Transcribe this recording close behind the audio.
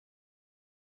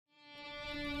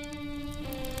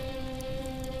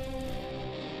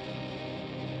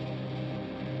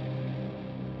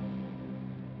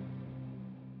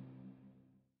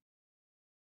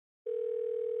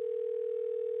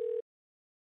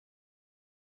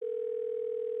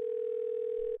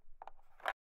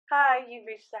Hi, you've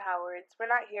reached the Howards. We're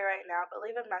not here right now, but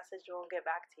leave a message and we'll get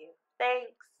back to you.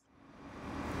 Thanks.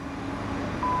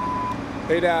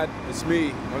 Hey Dad, it's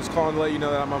me. I'm just calling to let you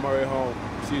know that I'm on my way home.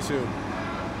 See you soon.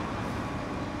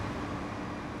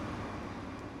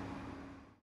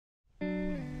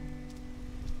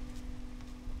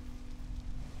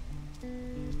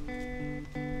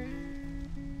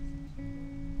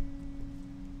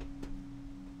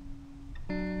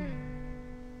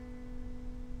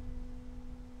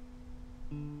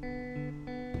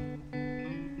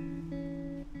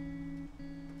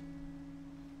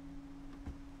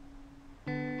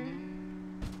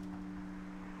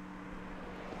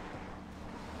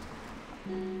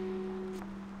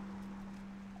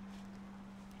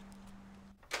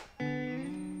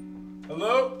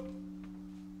 Hello?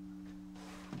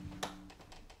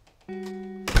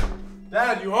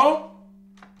 Dad, you home?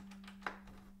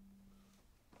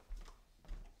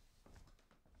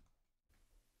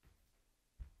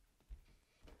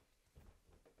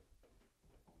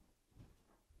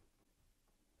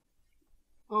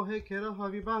 Oh, hey kiddo, how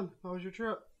have you been? How was your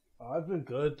trip? I've been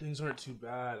good. Things aren't too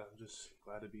bad. I'm just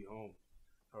glad to be home.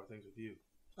 How are things with you?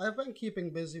 I've been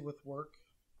keeping busy with work.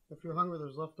 If you're hungry,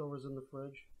 there's leftovers in the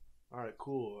fridge. Alright,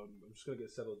 cool. I'm just gonna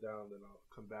get settled down, then I'll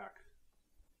come back.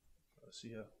 See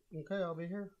ya. Okay, I'll be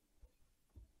here.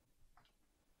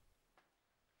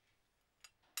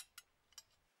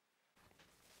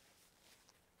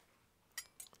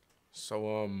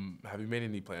 So, have you made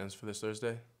any plans for this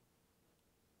Thursday?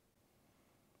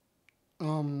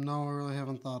 No, I really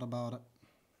haven't thought about it.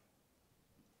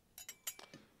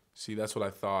 See, that's what I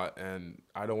thought, and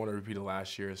I don't want to repeat it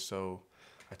last year, so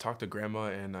I talked to Grandma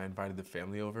and I invited the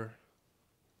family over.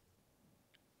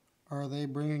 Are they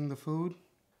bringing the food?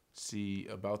 See,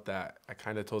 about that, I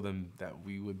kind of told them that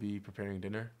we would be preparing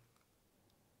dinner.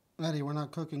 Eddie, we're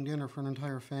not cooking dinner for an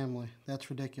entire family. That's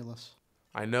ridiculous.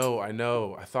 I know.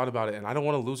 I thought about it, and I don't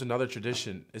want to lose another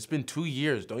tradition. It's been 2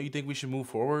 years. Don't you think we should move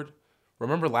forward?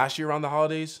 Remember last year around the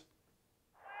holidays?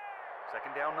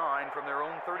 Second down 9 from their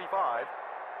own 35.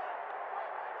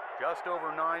 Just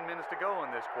over 9 minutes to go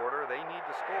in this quarter. They need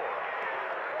to score.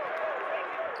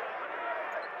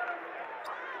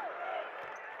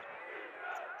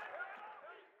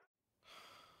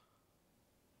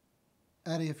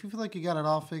 Eddie, if you feel like you got it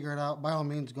all figured out, by all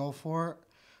means, go for it.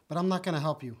 But I'm not going to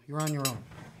help you. You're on your own.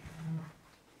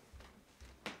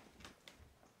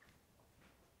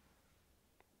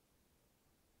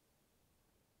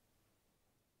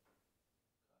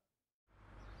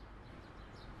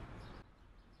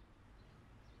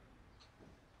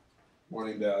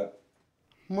 Morning, Dad.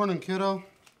 Morning, kiddo.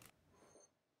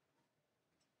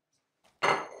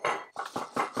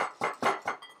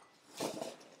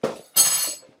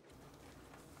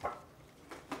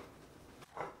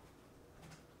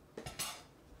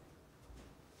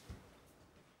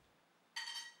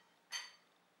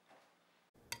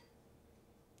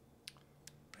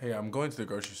 Hey, I'm going to the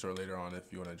grocery store later on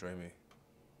if you want to join me.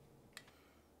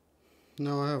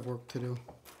 No, I have work to do.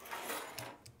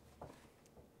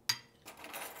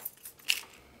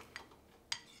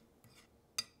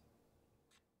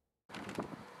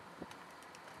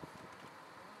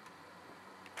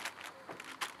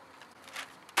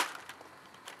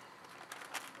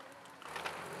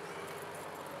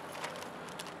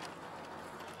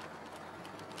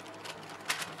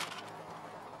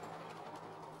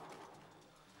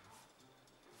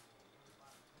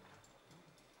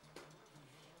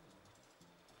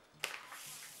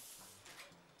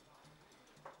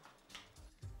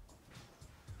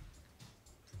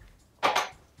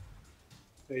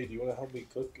 Hey, do you want to help me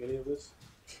cook any of this?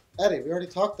 Eddie, we already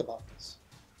talked about this.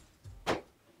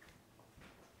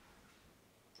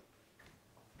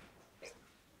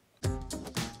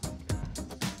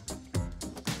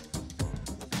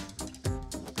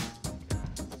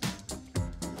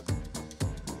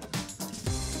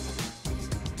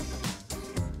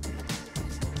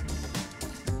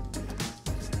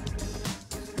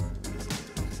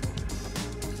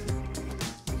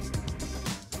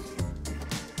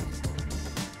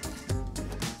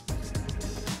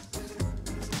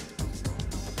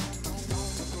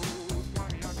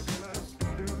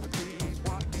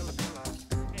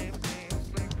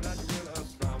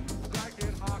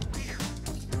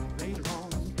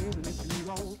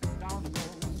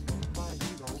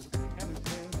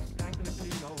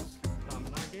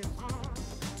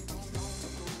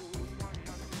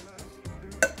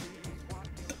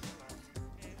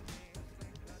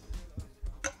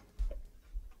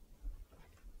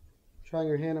 Trying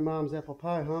your hand at Mom's apple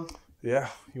pie, huh? Yeah,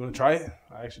 you want to try it?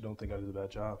 I actually don't think I did a bad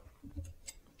job.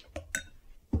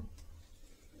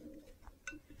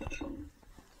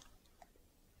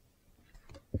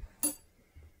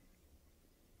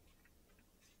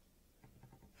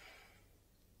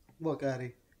 Look,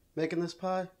 Addie, making this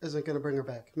pie isn't going to bring her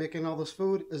back. Making all this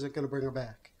food isn't going to bring her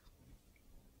back.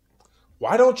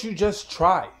 Why don't you just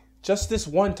try? Just this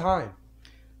one time.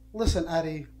 Listen,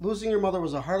 Addie, losing your mother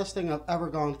was the hardest thing I've ever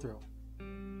gone through.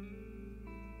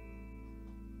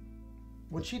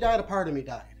 When she died, a part of me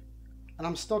died. And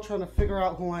I'm still trying to figure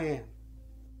out who I am.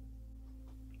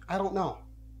 I don't know.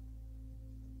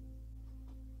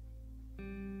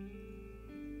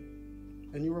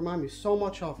 And you remind me so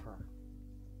much of her.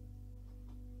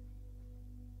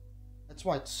 That's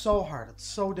why it's so hard. It's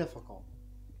so difficult.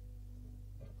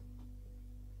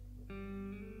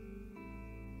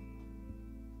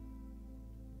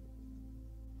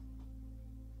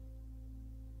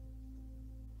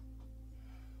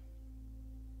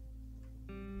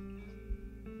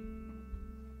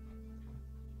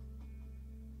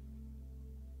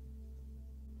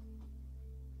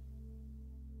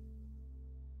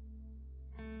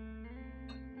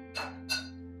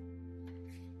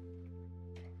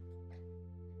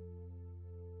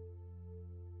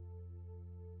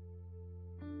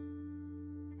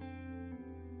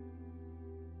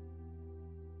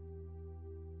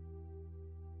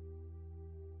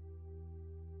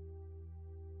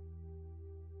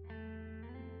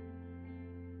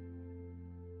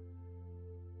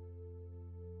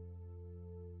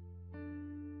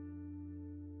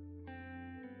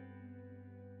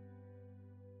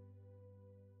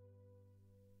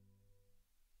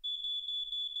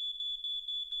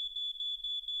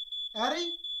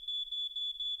 Addie?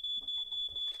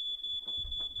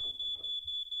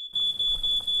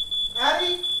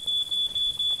 Addie?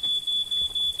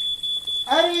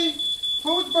 Addie?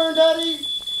 Food's burned, Addie?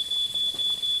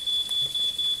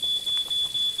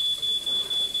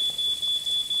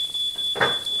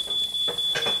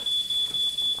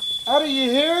 Addie,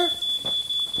 you here?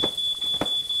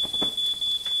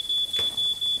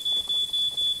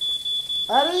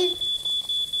 Addie?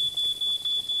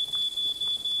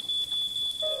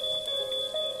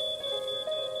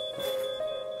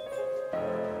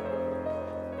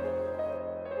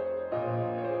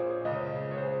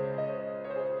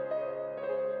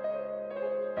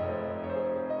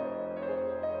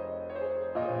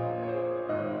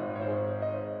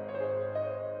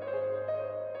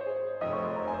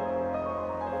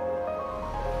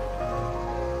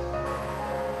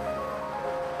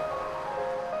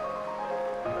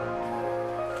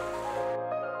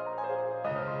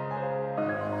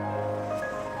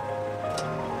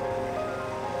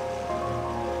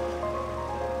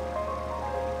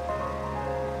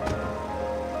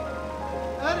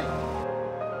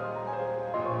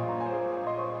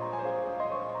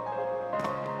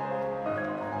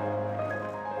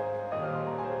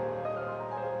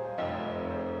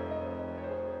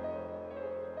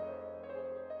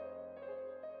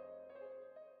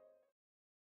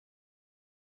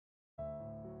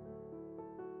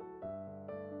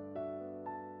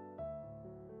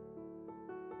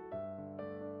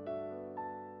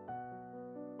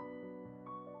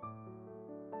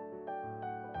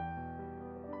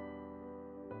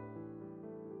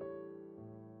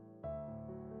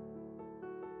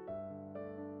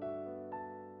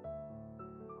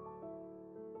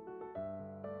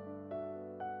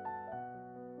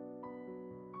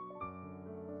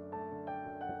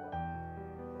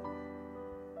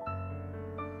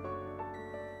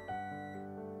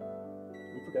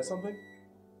 You forget something?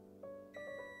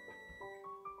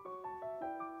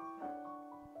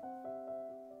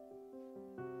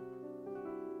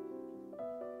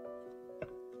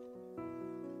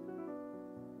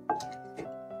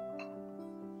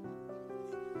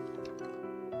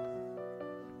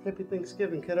 Happy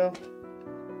Thanksgiving, kiddo.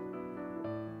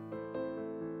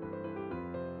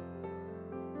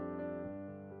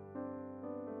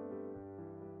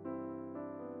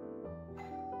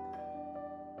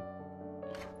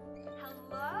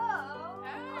 Hello.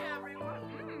 Hey everyone.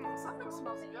 Something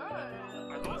smells good.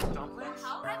 Are those dumplings?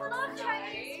 I love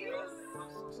Chinese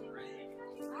food.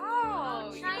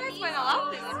 Oh, you guys went all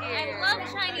out this year. I love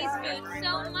Chinese food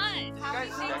so much. Happy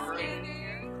Thanksgiving.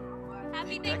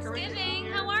 Happy Thanksgiving.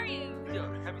 How are you?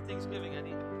 Yeah, happy Thanksgiving,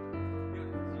 Eddie.